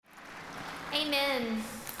Amen.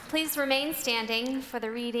 Please remain standing for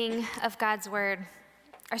the reading of God's word.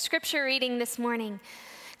 Our scripture reading this morning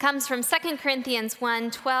comes from 2 Corinthians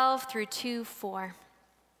 1:12 through 2:4.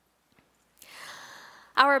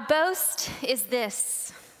 Our boast is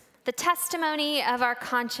this, the testimony of our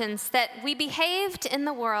conscience, that we behaved in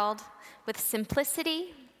the world with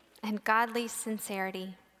simplicity and godly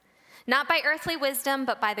sincerity, not by earthly wisdom,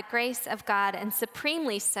 but by the grace of God, and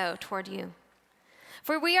supremely so toward you.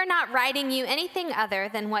 For we are not writing you anything other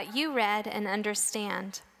than what you read and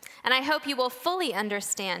understand. And I hope you will fully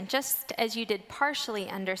understand, just as you did partially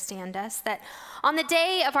understand us, that on the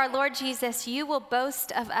day of our Lord Jesus, you will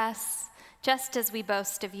boast of us just as we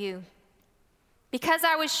boast of you. Because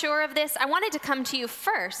I was sure of this, I wanted to come to you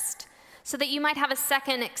first, so that you might have a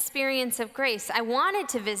second experience of grace. I wanted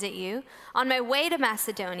to visit you on my way to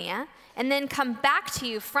Macedonia, and then come back to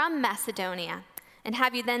you from Macedonia, and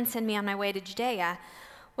have you then send me on my way to Judea.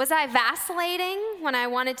 Was I vacillating when I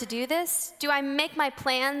wanted to do this? Do I make my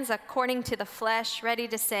plans according to the flesh, ready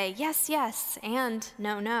to say yes, yes, and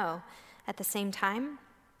no, no at the same time?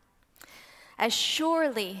 As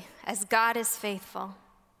surely as God is faithful,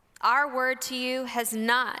 our word to you has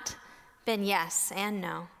not been yes and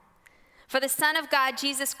no. For the Son of God,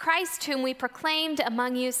 Jesus Christ, whom we proclaimed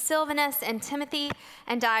among you, Silvanus and Timothy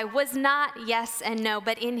and I, was not yes and no,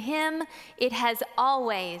 but in him it has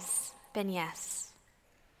always been yes.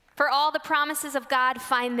 For all the promises of God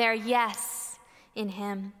find their yes in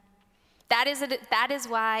him. That is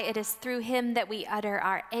why it is through him that we utter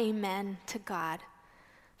our amen to God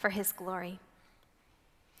for his glory.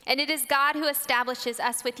 And it is God who establishes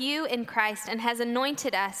us with you in Christ and has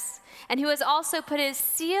anointed us, and who has also put his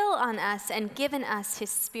seal on us and given us his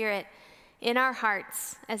Spirit in our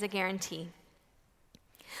hearts as a guarantee.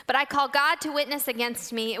 But I call God to witness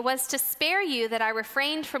against me. It was to spare you that I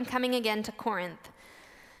refrained from coming again to Corinth.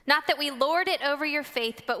 Not that we lord it over your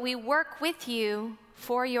faith, but we work with you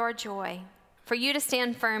for your joy, for you to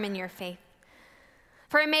stand firm in your faith.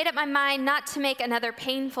 For I made up my mind not to make another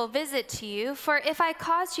painful visit to you, for if I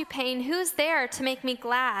caused you pain, who's there to make me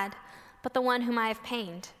glad but the one whom I have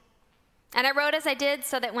pained? And I wrote as I did,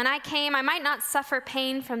 so that when I came, I might not suffer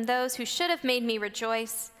pain from those who should have made me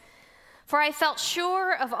rejoice. For I felt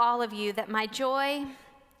sure of all of you that my joy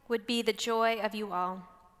would be the joy of you all.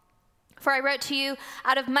 For I wrote to you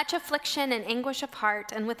out of much affliction and anguish of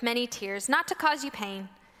heart and with many tears, not to cause you pain,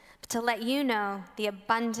 but to let you know the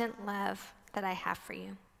abundant love that I have for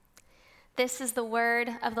you. This is the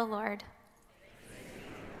word of the Lord.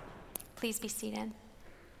 Please be seated.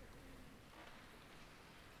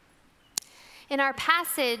 In our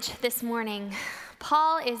passage this morning,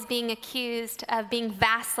 Paul is being accused of being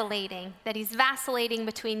vacillating, that he's vacillating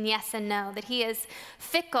between yes and no, that he is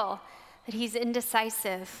fickle, that he's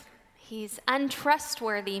indecisive, he's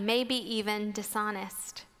untrustworthy, maybe even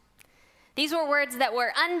dishonest. These were words that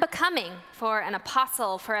were unbecoming for an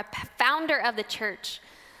apostle, for a founder of the church,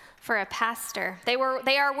 for a pastor. They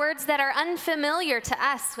are words that are unfamiliar to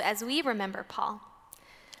us as we remember Paul.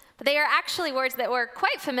 But they are actually words that were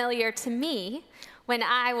quite familiar to me when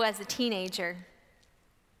I was a teenager.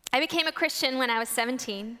 I became a Christian when I was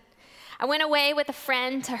 17. I went away with a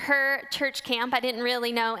friend to her church camp. I didn't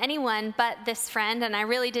really know anyone but this friend, and I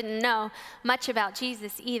really didn't know much about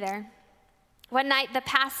Jesus either. One night, the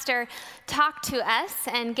pastor talked to us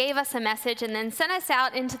and gave us a message and then sent us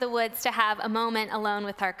out into the woods to have a moment alone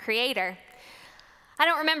with our Creator. I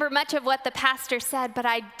don't remember much of what the pastor said, but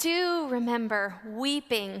I do remember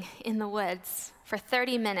weeping in the woods for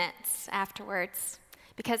 30 minutes afterwards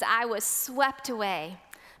because I was swept away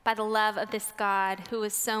by the love of this God who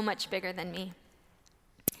was so much bigger than me.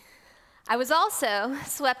 I was also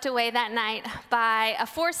swept away that night by a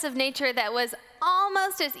force of nature that was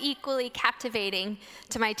almost as equally captivating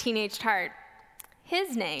to my teenage heart.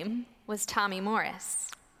 His name was Tommy Morris.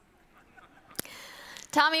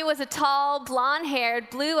 Tommy was a tall, blonde-haired,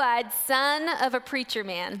 blue-eyed son of a preacher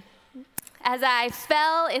man. As I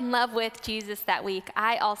fell in love with Jesus that week,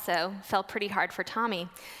 I also fell pretty hard for Tommy.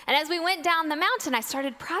 And as we went down the mountain, I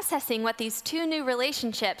started processing what these two new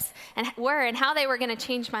relationships were and how they were going to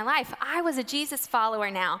change my life. I was a Jesus follower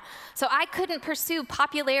now, so I couldn't pursue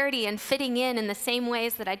popularity and fitting in the same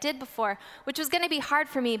ways that I did before, which was going to be hard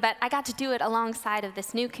for me, but I got to do it alongside of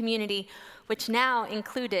this new community, which now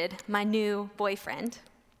included my new boyfriend.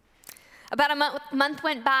 About a month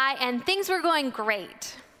went by, and things were going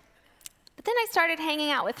great. But then I started hanging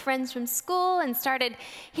out with friends from school and started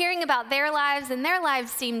hearing about their lives, and their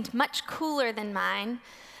lives seemed much cooler than mine.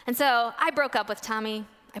 And so I broke up with Tommy.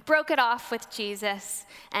 I broke it off with Jesus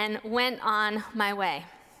and went on my way.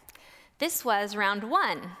 This was round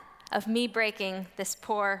one of me breaking this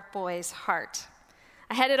poor boy's heart.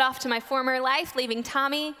 I headed off to my former life, leaving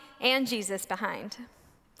Tommy and Jesus behind.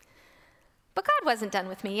 But God wasn't done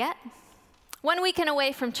with me yet. One weekend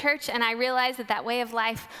away from church, and I realized that way of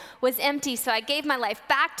life was empty, so I gave my life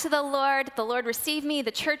back to the Lord. The Lord received me,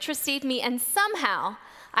 the church received me, and somehow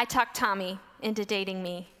I talked Tommy into dating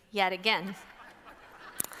me yet again.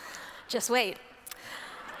 Just wait.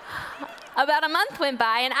 About a month went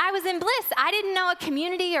by, and I was in bliss. I didn't know a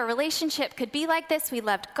community or relationship could be like this. We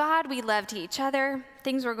loved God, we loved each other.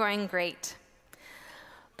 Things were going great.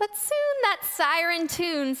 But soon that siren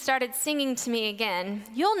tune started singing to me again.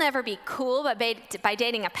 You'll never be cool by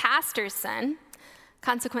dating a pastor's son.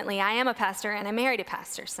 Consequently, I am a pastor, and I married a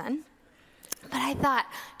pastor's son. But I thought,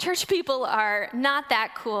 church people are not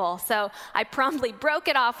that cool. So I promptly broke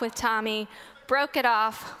it off with Tommy, broke it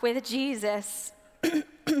off with Jesus.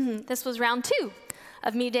 This was round 2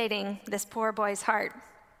 of me dating this poor boy's heart.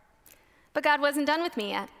 But God wasn't done with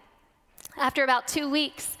me yet. After about 2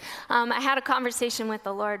 weeks, I had a conversation with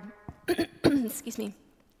the Lord, excuse me,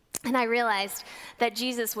 and I realized that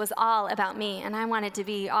Jesus was all about me, and I wanted to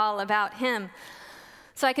be all about him.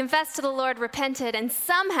 So I confessed to the Lord, repented, and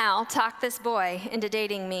somehow talked this boy into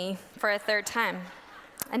dating me for a 3rd time.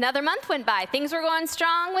 Another month went by. Things were going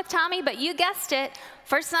strong with Tommy, but you guessed it.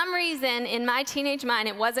 For some reason, in my teenage mind,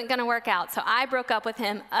 it wasn't going to work out, so I broke up with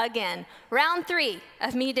him again. Round 3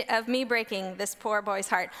 of me breaking this poor boy's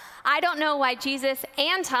heart. I don't know why Jesus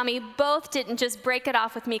and Tommy both didn't just break it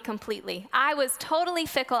off with me completely. I was totally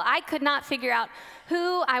fickle. I could not figure out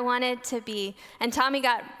who I wanted to be, and Tommy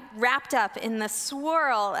got wrapped up in the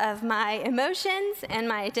swirl of my emotions and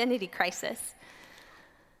my identity crisis.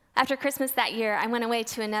 After Christmas that year, I went away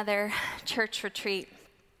to another church retreat.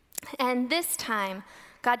 And this time,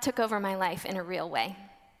 God took over my life in a real way.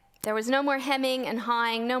 There was no more hemming and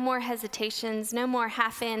hawing, no more hesitations, no more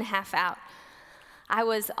half in, half out. I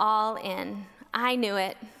was all in. I knew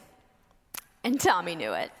it, and Tommy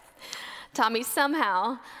knew it. Tommy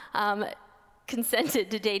somehow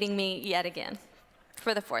consented to dating me yet again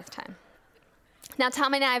for the 4th time. Now,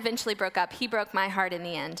 Tom and I eventually broke up. He broke my heart in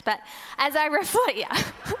the end. But as I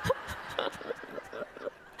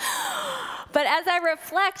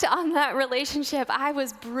reflect on that relationship, I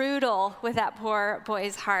was brutal with that poor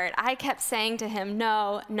boy's heart. I kept saying to him,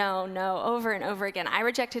 no, no, no, over and over again. I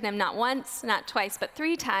rejected him not once, not twice, but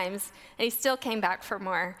 3 times, and he still came back for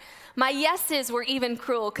more. My yeses were even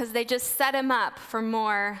cruel because they just set him up for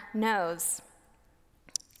more no's.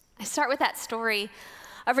 I start with that story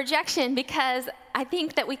of rejection because I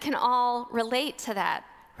think that we can all relate to that,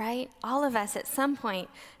 right? All of us at some point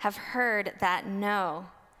have heard that no.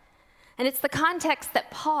 And it's the context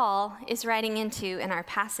that Paul is writing into in our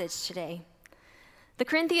passage today. The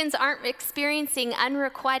Corinthians aren't experiencing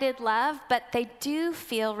unrequited love, but they do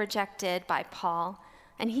feel rejected by Paul,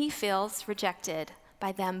 and he feels rejected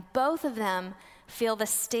by them. Both of them feel the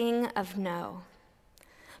sting of no.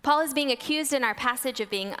 Paul is being accused in our passage of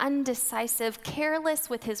being undecisive, careless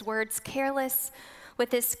with his words, careless with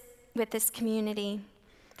this community.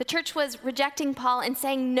 The church was rejecting Paul and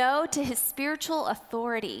saying no to his spiritual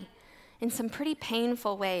authority in some pretty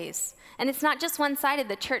painful ways. And it's not just one-sided.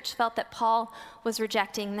 The church felt that Paul was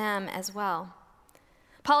rejecting them as well.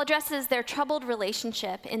 Paul addresses their troubled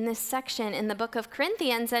relationship in this section in the book of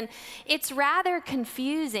Corinthians, and it's rather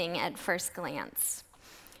confusing at first glance.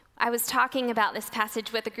 I was talking about this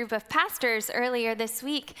passage with a group of pastors earlier this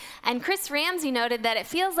week, and Chris Ramsey noted that it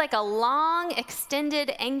feels like a long,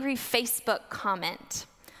 extended, angry Facebook comment,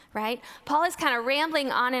 right? Paul is kind of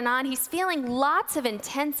rambling on and on. He's feeling lots of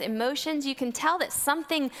intense emotions. You can tell that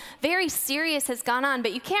something very serious has gone on,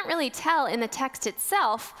 but you can't really tell in the text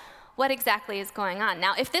itself what exactly is going on.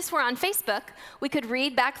 Now, if this were on Facebook, we could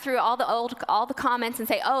read back through all the comments and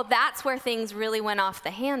say, oh, that's where things really went off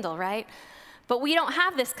the handle, right? But we don't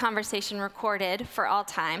have this conversation recorded for all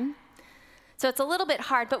time. So it's a little bit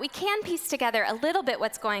hard, but we can piece together a little bit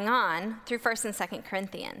what's going on through 1st and 2nd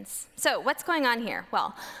Corinthians. So what's going on here?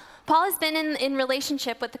 Well, Paul has been in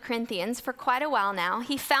relationship with the Corinthians for quite a while now.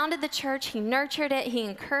 He founded the church, he nurtured it, he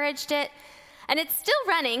encouraged it, and it's still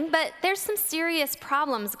running, but there's some serious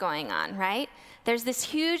problems going on, right? There's this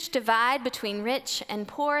huge divide between rich and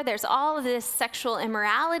poor. There's all of this sexual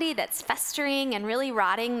immorality that's festering and really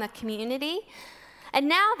rotting the community. And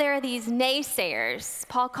now there are these naysayers.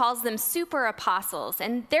 Paul calls them super apostles,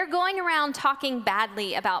 and they're going around talking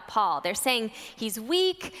badly about Paul. They're saying he's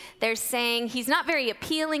weak. They're saying he's not very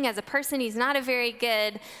appealing as a person. He's not a very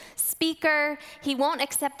good speaker. He won't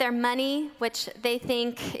accept their money, which they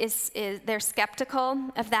think is they're skeptical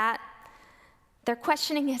of that. They're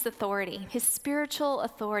questioning his authority, his spiritual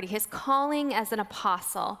authority, his calling as an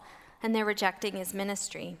apostle. and they're rejecting his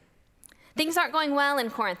ministry. Things aren't going well in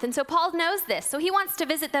Corinth, and so Paul knows this, so he wants to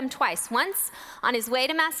visit them twice, once on his way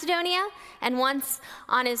to Macedonia and once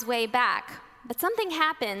on his way back. But something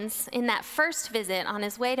happens in that first visit on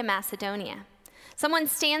his way to Macedonia. Someone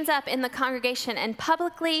stands up in the congregation and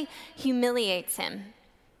publicly humiliates him,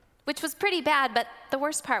 which was pretty bad, but the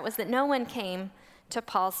worst part was that no one came to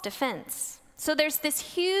Paul's defense. So there's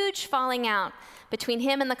this huge falling out between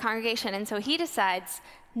him and the congregation, and so he decides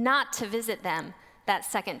not to visit them that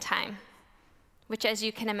second time, which, as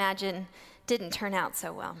you can imagine, didn't turn out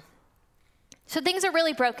so well. So things are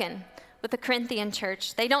really broken with the Corinthian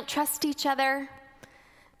church. They don't trust each other.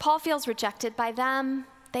 Paul feels rejected by them.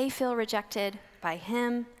 They feel rejected by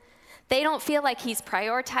him. They don't feel like he's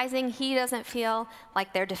prioritizing. He doesn't feel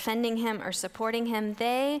like they're defending him or supporting him.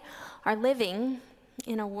 They are living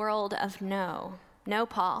in a world of no. No,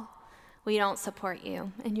 Paul, we don't support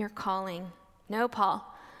you in your calling. No, Paul,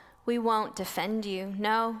 we won't defend you.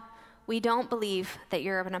 No, we don't believe that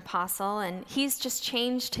you're an apostle. And he's just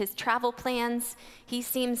changed his travel plans. He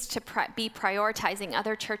seems to be prioritizing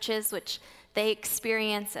other churches, which they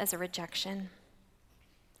experience as a rejection.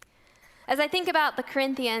 As I think about the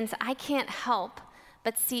Corinthians, I can't help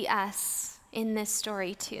but see us in this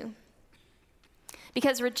story too.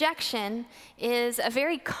 Because rejection is a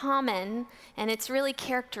very common, and it's really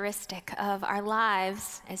characteristic of our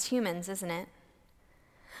lives as humans, isn't it?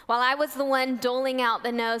 While I was the one doling out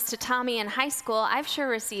the no's to Tommy in high school, I've sure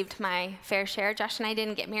received my fair share. Josh and I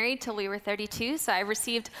didn't get married till we were 32, so I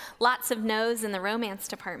received lots of no's in the romance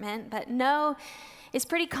department. But no is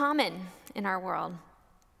pretty common in our world.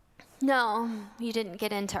 No, you didn't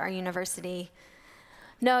get into our university.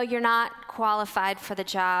 No, you're not qualified for the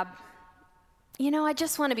job. You know, I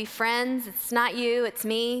just want to be friends. It's not you, it's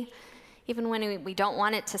me. Even when we don't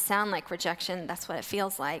want it to sound like rejection, that's what it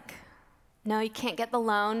feels like. No, you can't get the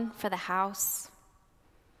loan for the house.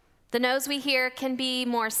 The no's we hear can be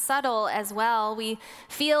more subtle as well. We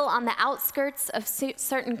feel on the outskirts of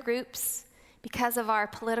certain groups because of our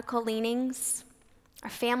political leanings. Our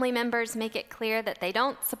family members make it clear that they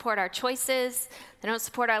don't support our choices, they don't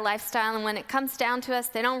support our lifestyle, and when it comes down to us,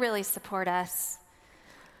 they don't really support us.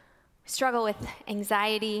 We struggle with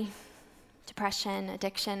anxiety, depression,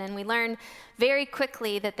 addiction, and we learn very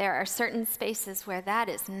quickly that there are certain spaces where that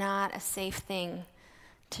is not a safe thing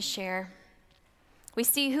to share. We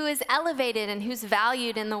see who is elevated and who's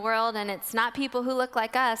valued in the world, and it's not people who look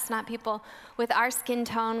like us, not people with our skin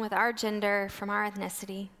tone, with our gender, from our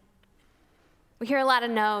ethnicity. We hear a lot of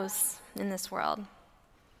no's in this world.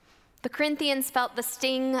 The Corinthians felt the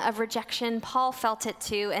sting of rejection. Paul felt it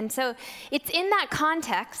too. And so it's in that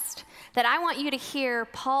context that I want you to hear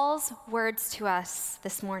Paul's words to us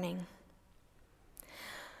this morning.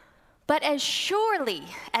 But as surely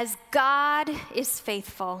as God is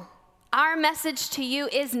faithful, our message to you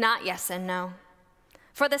is not yes and no.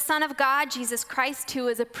 For the Son of God, Jesus Christ, who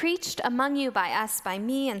was preached among you by us, by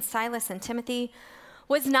me and Silas and Timothy,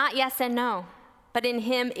 was not yes and no, but in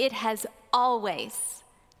him it has always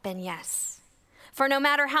been yes. For no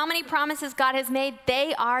matter how many promises God has made,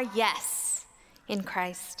 they are yes in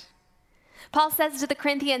Christ. Paul says to the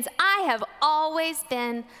Corinthians, I have always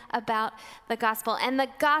been about the gospel, and the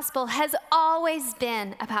gospel has always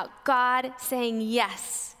been about God saying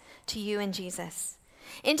yes to you in Jesus.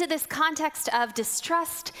 Into this context of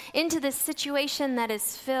distrust, into this situation that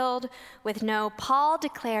is filled with no, Paul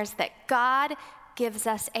declares that God gives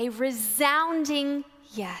us a resounding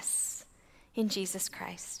yes in Jesus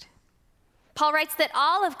Christ. Paul writes that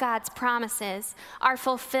all of God's promises are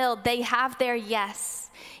fulfilled. They have their yes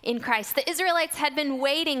in Christ. The Israelites had been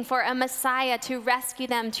waiting for a Messiah to rescue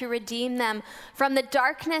them, to redeem them from the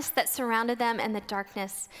darkness that surrounded them and the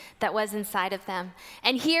darkness that was inside of them.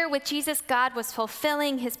 And here with Jesus, God was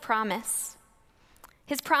fulfilling his promise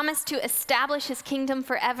to establish his kingdom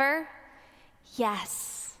forever.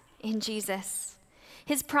 Yes, in Jesus.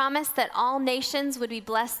 His promise that all nations would be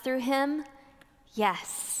blessed through him.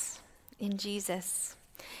 Yes, in Jesus.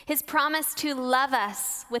 His promise to love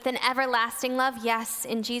us with an everlasting love. Yes,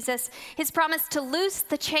 in Jesus. His promise to loose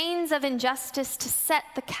the chains of injustice, to set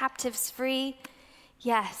the captives free.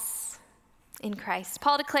 Yes, in Christ.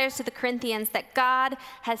 Paul declares to the Corinthians that God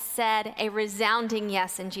has said a resounding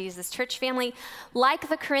yes in Jesus. Church family, like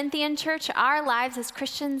the Corinthian church, our lives as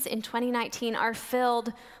Christians in 2019 are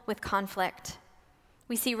filled with conflict.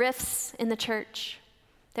 We see rifts in the church.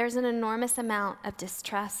 There's an enormous amount of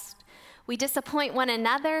distrust. We disappoint one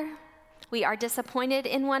another. We are disappointed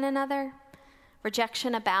in one another.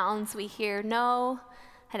 Rejection abounds. We hear no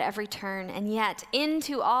at every turn. And yet,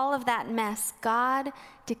 into all of that mess, God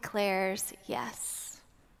declares yes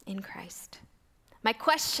in Christ. My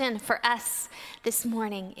question for us this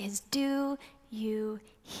morning is, do you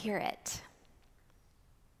hear it?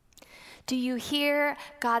 Do you hear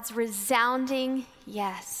God's resounding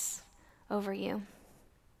yes over you?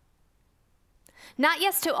 Not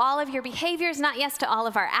yes to all of your behaviors, not yes to all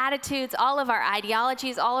of our attitudes, all of our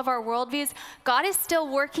ideologies, all of our worldviews. God is still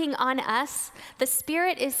working on us. The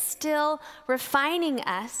Spirit is still refining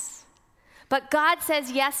us. But God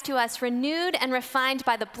says yes to us, renewed and refined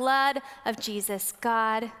by the blood of Jesus.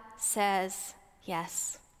 God says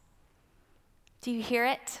yes. Do you hear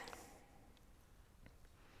it?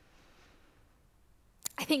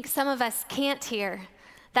 I think some of us can't hear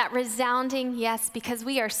that resounding yes because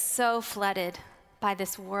we are so flooded by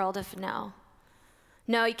this world of no.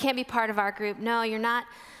 No, you can't be part of our group. No, you're not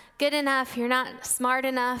good enough. You're not smart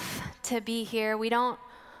enough to be here. We don't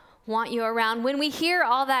want you around. When we hear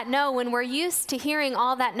all that no, when we're used to hearing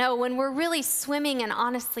all that no, when we're really swimming and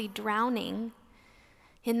honestly drowning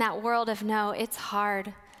in that world of no, it's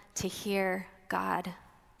hard to hear God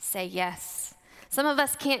say yes. Some of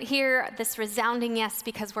us can't hear this resounding yes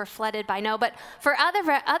because we're flooded by no, but for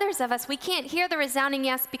others of us, we can't hear the resounding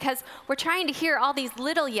yes because we're trying to hear all these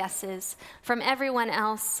little yeses from everyone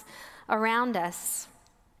else around us.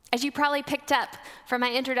 As you probably picked up from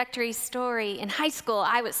my introductory story, in high school,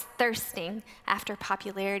 I was thirsting after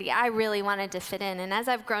popularity. I really wanted to fit in, and as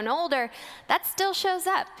I've grown older, that still shows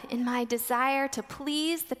up in my desire to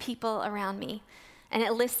please the people around me and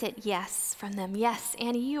elicit yes from them. Yes,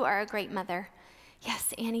 Annie, you are a great mother.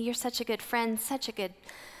 Yes, Annie, you're such a good friend, such a good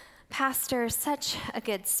pastor, such a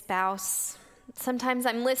good spouse. Sometimes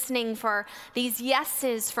I'm listening for these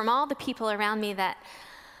yeses from all the people around me that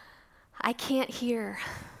I can't hear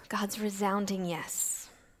God's resounding yes.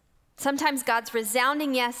 Sometimes God's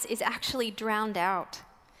resounding yes is actually drowned out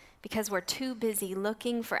because we're too busy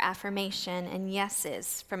looking for affirmation and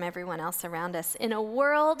yeses from everyone else around us. In a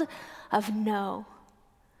world of no,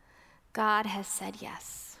 God has said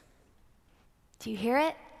yes. Do you hear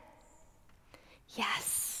it?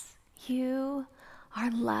 Yes, you are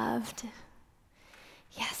loved.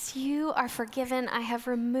 Yes, you are forgiven. I have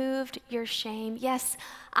removed your shame. Yes,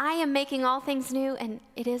 I am making all things new, and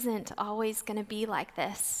it isn't always going to be like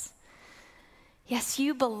this. Yes,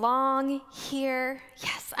 you belong here.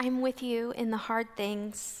 Yes, I'm with you in the hard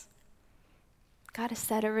things. God has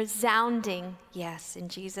said a resounding yes in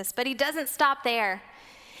Jesus, but he doesn't stop there.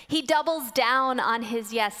 He doubles down on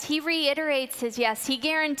his yes. He reiterates his yes. He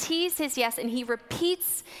guarantees his yes, and he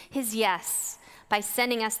repeats his yes by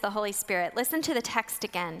sending us the Holy Spirit. Listen to the text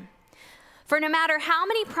again. For no matter how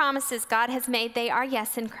many promises God has made, they are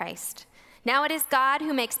yes in Christ. Now it is God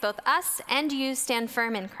who makes both us and you stand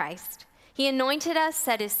firm in Christ. He anointed us,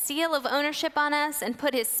 set his seal of ownership on us, and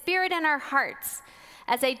put his Spirit in our hearts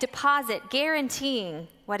as a deposit guaranteeing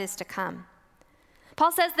what is to come.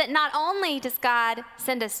 Paul says that not only does God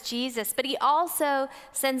send us Jesus, but he also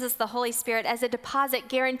sends us the Holy Spirit as a deposit,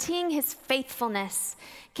 guaranteeing his faithfulness,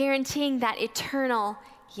 guaranteeing that eternal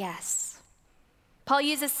yes. Paul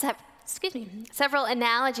uses several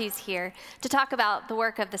analogies here to talk about the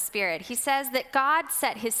work of the Spirit. He says that God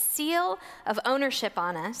set his seal of ownership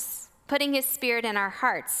on us, putting his Spirit in our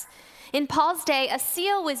hearts. In Paul's day, a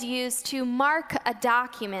seal was used to mark a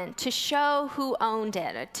document, to show who owned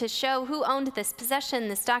it, to show who owned this possession,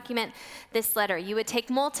 this document, this letter. You would take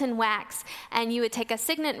molten wax, and you would take a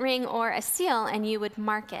signet ring or a seal, and you would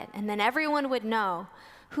mark it. And then everyone would know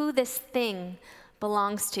who this thing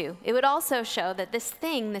belongs to. It would also show that this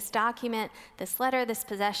thing, this document, this letter, this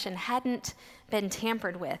possession hadn't been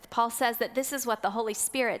tampered with. Paul says that this is what the Holy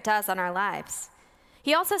Spirit does on our lives.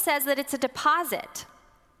 He also says that it's a deposit.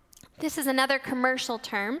 This is another commercial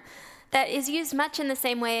term that is used much in the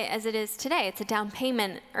same way as it is today. It's a down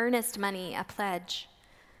payment, earnest money, a pledge.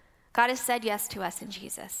 God has said yes to us in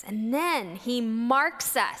Jesus. And then he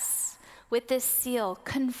marks us with this seal,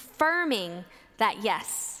 confirming that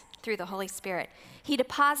yes through the Holy Spirit. He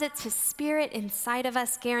deposits his Spirit inside of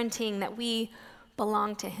us, guaranteeing that we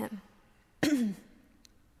belong to him.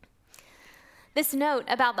 This note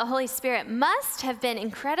about the Holy Spirit must have been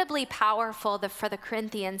incredibly powerful for the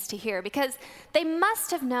Corinthians to hear, because they must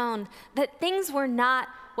have known that things were not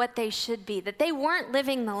what they should be, that they weren't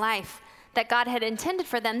living the life that God had intended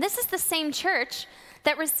for them. This is the same church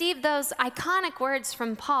that received those iconic words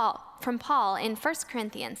from Paul in 1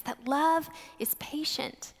 Corinthians, that love is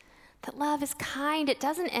patient, that love is kind, it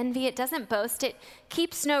doesn't envy, it doesn't boast, it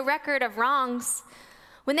keeps no record of wrongs.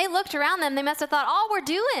 When they looked around them, they must have thought, all we're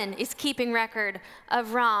doing is keeping record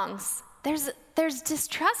of wrongs. There's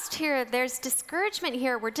distrust here. There's discouragement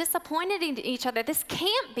here. We're disappointed in each other. This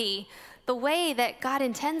can't be the way that God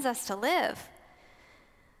intends us to live.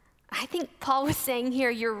 I think Paul was saying here,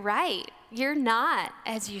 you're right. You're not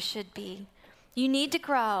as you should be. You need to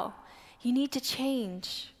grow. You need to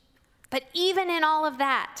change. But even in all of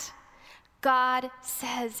that, God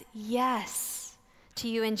says yes to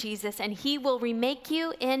you in Jesus, and he will remake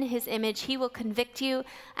you in his image. He will convict you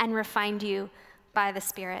and refine you by the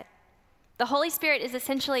Spirit. The Holy Spirit is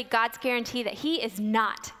essentially God's guarantee that he is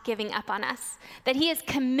not giving up on us, that he is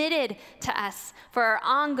committed to us for our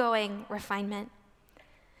ongoing refinement.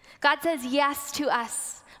 God says yes to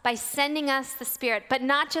us by sending us the Spirit, but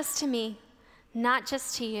not just to me, not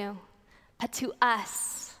just to you, but to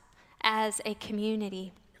us as a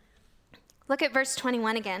community. Look at verse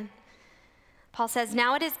 21 again. Paul says,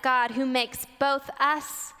 "Now it is God who makes both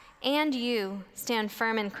us and you stand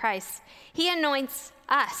firm in Christ. He anoints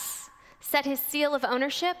us, set his seal of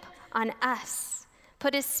ownership on us,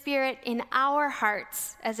 put his Spirit in our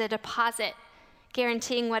hearts as a deposit,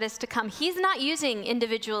 guaranteeing what is to come." He's not using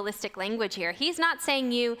individualistic language here. He's not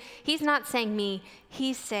saying you, he's not saying me.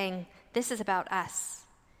 He's saying this is about us.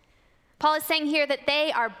 Paul is saying here that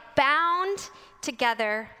they are bound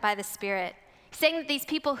together by the Spirit. He's saying that these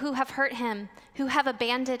people who have hurt him, who have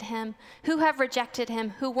abandoned him, who have rejected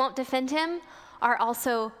him, who won't defend him, are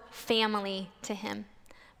also family to him,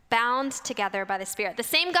 bound together by the Spirit. The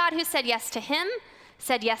same God who said yes to him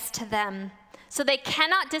said yes to them. So they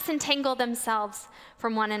cannot disentangle themselves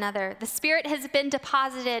from one another. The Spirit has been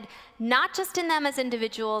deposited not just in them as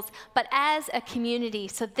individuals, but as a community.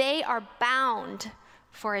 So they are bound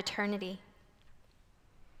for eternity.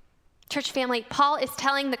 Church family, Paul is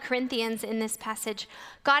telling the Corinthians in this passage,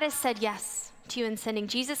 God has said yes to you in sending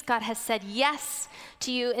Jesus. God has said yes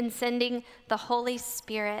to you in sending the Holy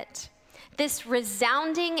Spirit. This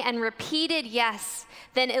resounding and repeated yes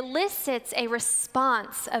then elicits a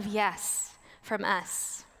response of yes from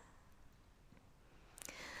us.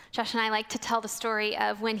 Josh and I like to tell the story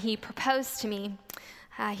of when he proposed to me.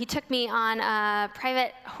 He took me on a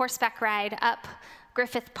private horseback ride up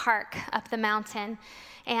Griffith Park, up the mountain.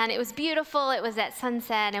 And it was beautiful. It was at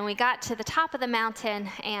sunset, and we got to the top of the mountain,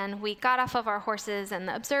 and we got off of our horses, and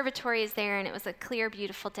the observatory is there, and it was a clear,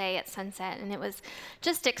 beautiful day at sunset, and it was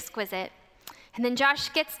just exquisite. And then Josh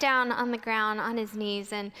gets down on the ground on his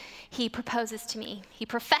knees, and he proposes to me. He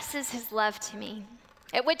professes his love to me,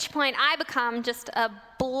 at which point I become just a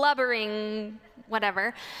blubbering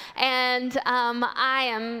whatever, and I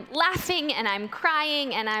am laughing, and I'm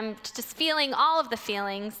crying, and I'm just feeling all of the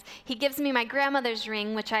feelings. He gives me my grandmother's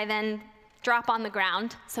ring, which I then drop on the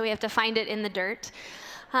ground, so we have to find it in the dirt.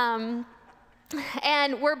 And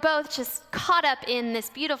we're both just caught up in this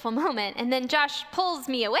beautiful moment, and then Josh pulls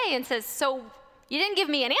me away and says, "So you didn't give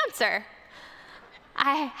me an answer."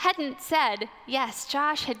 I hadn't said yes.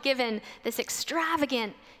 Josh had given this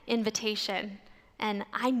extravagant invitation, and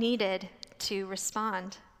I needed to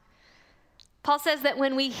respond. Paul says that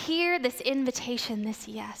when we hear this invitation, this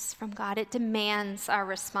yes from God, it demands our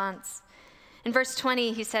response. In verse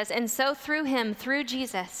 20, he says, "And so through him, through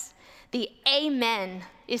Jesus, the Amen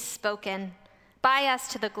is spoken by us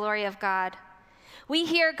to the glory of God." We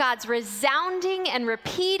hear God's resounding and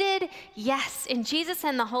repeated yes in Jesus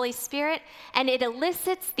and the Holy Spirit, and it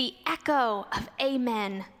elicits the echo of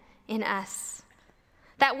amen in us.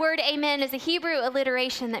 That word amen is a Hebrew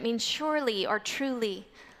alliteration that means surely or truly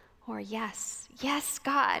or yes. Yes,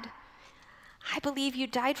 God, I believe you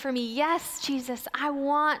died for me. Yes, Jesus, I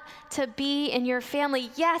want to be in your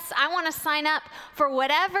family. Yes, I want to sign up for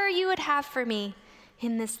whatever you would have for me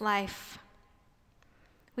in this life.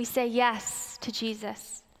 We say yes to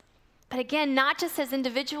Jesus. But again, not just as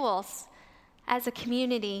individuals, as a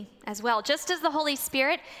community as well. Just as the Holy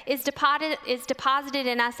Spirit is deposited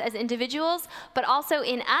in us as individuals, but also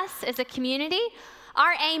in us as a community,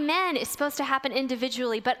 our amen is supposed to happen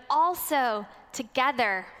individually, but also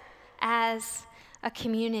together as a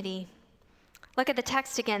community. Look at the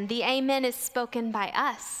text again. The amen is spoken by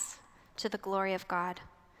us to the glory of God.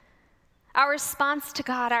 Our response to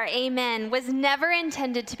God, our amen, was never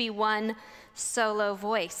intended to be one solo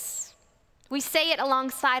voice. We say it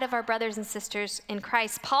alongside of our brothers and sisters in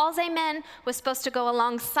Christ. Paul's amen was supposed to go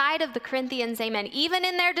alongside of the Corinthians' amen, even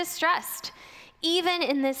in their distress, even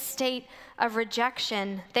in this state of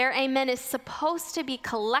rejection. Their amen is supposed to be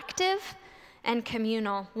collective and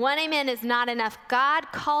communal. One amen is not enough.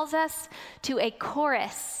 God calls us to a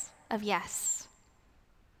chorus of yes.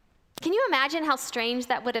 Can you imagine how strange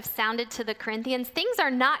that would have sounded to the Corinthians? Things are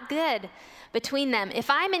not good between them. If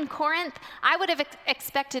I'm in Corinth, I would have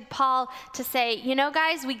expected Paul to say, you know,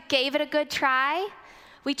 guys, we gave it a good try.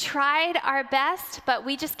 We tried our best, but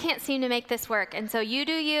we just can't seem to make this work. And so you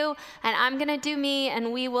do you, and I'm going to do me,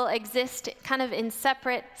 and we will exist kind of in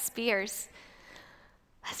separate spheres.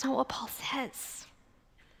 That's not what Paul says.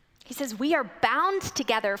 He says we are bound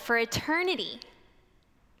together for eternity.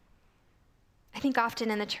 I think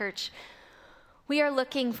often in the church, we are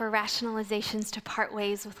looking for rationalizations to part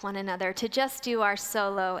ways with one another, to just do our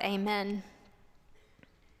solo amen.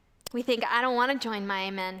 We think, I don't want to join my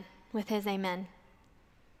amen with his amen.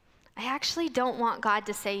 I actually don't want God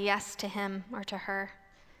to say yes to him or to her.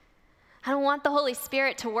 I don't want the Holy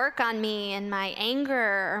Spirit to work on me in my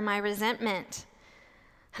anger or my resentment.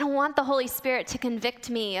 I don't want the Holy Spirit to convict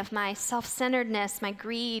me of my self-centeredness, my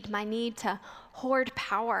greed, my need to hoard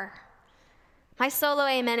power. My solo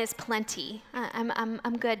amen is plenty.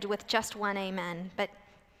 I'm good with just one amen. But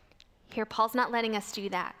here, Paul's not letting us do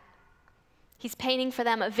that. He's painting for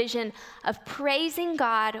them a vision of praising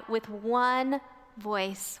God with one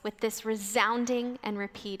voice, with this resounding and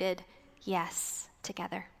repeated yes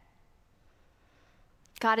together.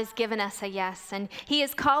 God has given us a yes, and he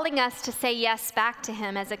is calling us to say yes back to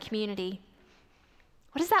him as a community.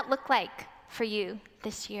 What does that look like for you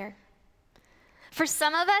this year? For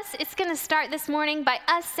some of us, it's going to start this morning by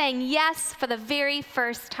us saying yes for the very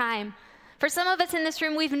first time. For some of us in this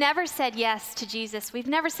room, we've never said yes to Jesus. We've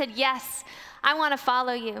never said, yes, I want to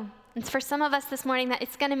follow you. And for some of us this morning, that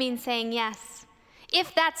it's going to mean saying yes.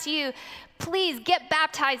 If that's you, please get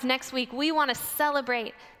baptized next week. We want to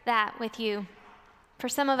celebrate that with you. For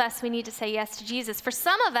some of us, we need to say yes to Jesus. For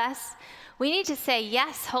some of us, we need to say,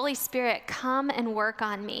 yes, Holy Spirit, come and work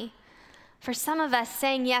on me. For some of us,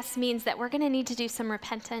 saying yes means that we're going to need to do some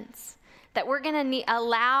repentance, that we're going to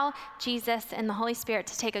allow Jesus and the Holy Spirit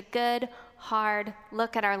to take a good, hard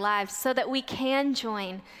look at our lives so that we can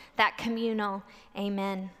join that communal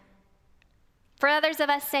amen. For others of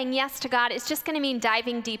us, saying yes to God is just going to mean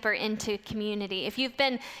diving deeper into community. If you've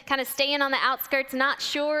been kind of staying on the outskirts, not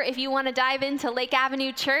sure if you want to dive into Lake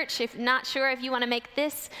Avenue Church, if not sure if you want to make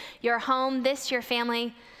this your home, this your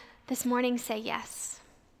family, this morning say yes.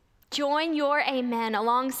 Join your amen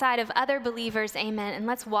alongside of other believers' amen, and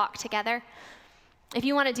let's walk together. If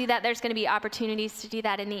you want to do that, there's going to be opportunities to do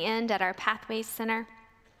that in the end at our Pathways Center.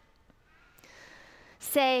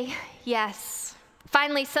 Say yes.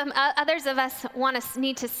 Finally, some others of us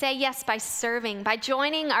need to say yes by serving, by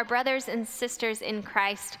joining our brothers and sisters in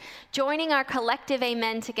Christ, joining our collective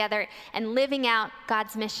amen together and living out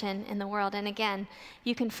God's mission in the world. And again,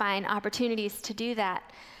 you can find opportunities to do that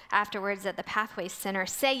afterwards at the Pathways Center.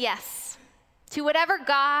 Say yes to whatever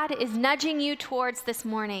God is nudging you towards this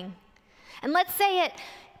morning. And let's say it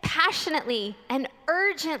passionately and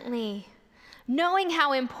urgently, knowing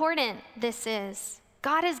how important this is.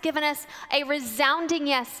 God has given us a resounding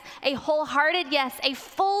yes, a wholehearted yes, a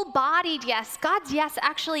full-bodied yes. God's yes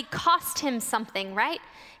actually cost him something, right?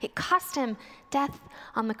 It cost him death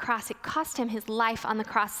on the cross. It cost him his life on the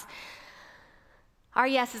cross. Our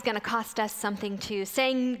yes is going to cost us something too.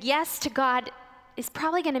 Saying yes to God is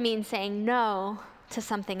probably going to mean saying no to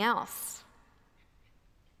something else.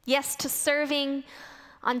 Yes to serving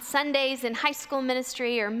on Sundays in high school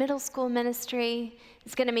ministry or middle school ministry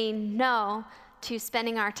is going to mean no to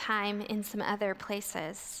spending our time in some other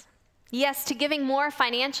places. Yes to giving more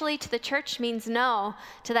financially to the church means no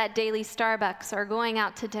to that daily Starbucks or going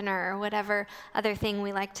out to dinner or whatever other thing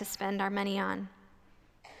we like to spend our money on.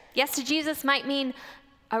 Yes to Jesus might mean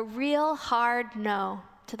a real hard no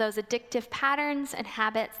to those addictive patterns and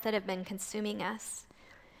habits that have been consuming us.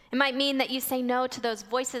 It might mean that you say no to those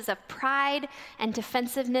voices of pride and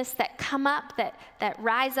defensiveness that come up, that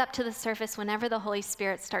rise up to the surface whenever the Holy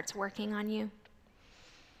Spirit starts working on you.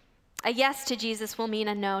 A yes to Jesus will mean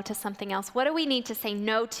a no to something else. What do we need to say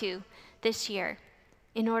no to this year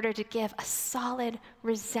in order to give a solid,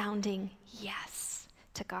 resounding yes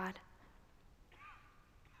to God?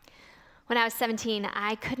 When I was 17,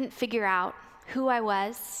 I couldn't figure out who I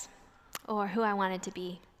was or who I wanted to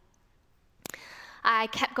be. I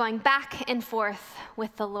kept going back and forth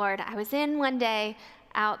with the Lord. I was in one day,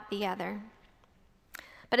 out the other.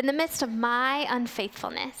 But in the midst of my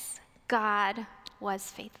unfaithfulness, God was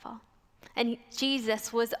faithful. And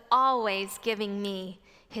Jesus was always giving me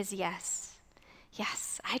his yes.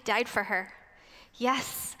 Yes, I died for her.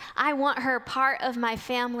 Yes, I want her part of my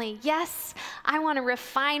family. Yes, I want to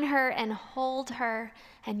refine her and hold her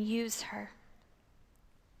and use her.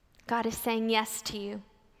 God is saying yes to you.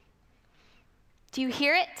 Do you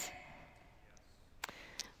hear it?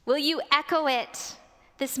 Will you echo it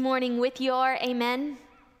this morning with your amen?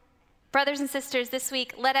 Brothers and sisters, this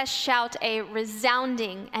week, let us shout a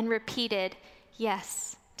resounding and repeated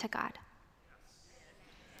yes to God.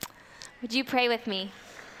 Would you pray with me?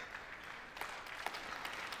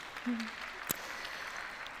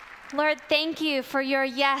 Lord, thank you for your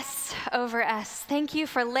yes yes over us. Thank you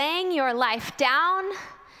for laying your life down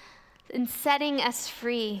and setting us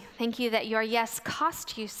free. Thank you that your yes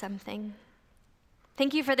cost you something.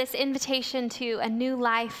 Thank you for this invitation to a new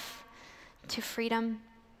life, to freedom.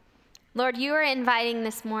 Lord, you are inviting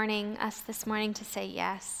us this morning to say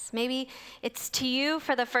yes. Maybe it's to you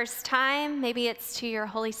for the first time. Maybe it's to your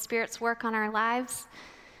Holy Spirit's work on our lives.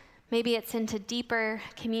 Maybe it's into deeper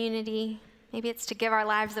community. Maybe it's to give our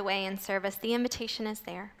lives away in service. The invitation is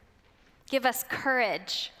there. Give us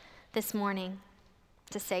courage this morning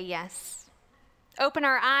to say yes. Open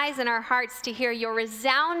our eyes and our hearts to hear your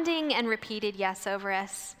resounding and repeated yes over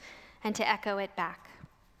us and to echo it back.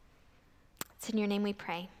 It's in your name we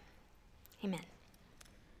pray. Amen.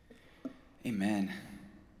 Amen.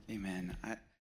 Amen.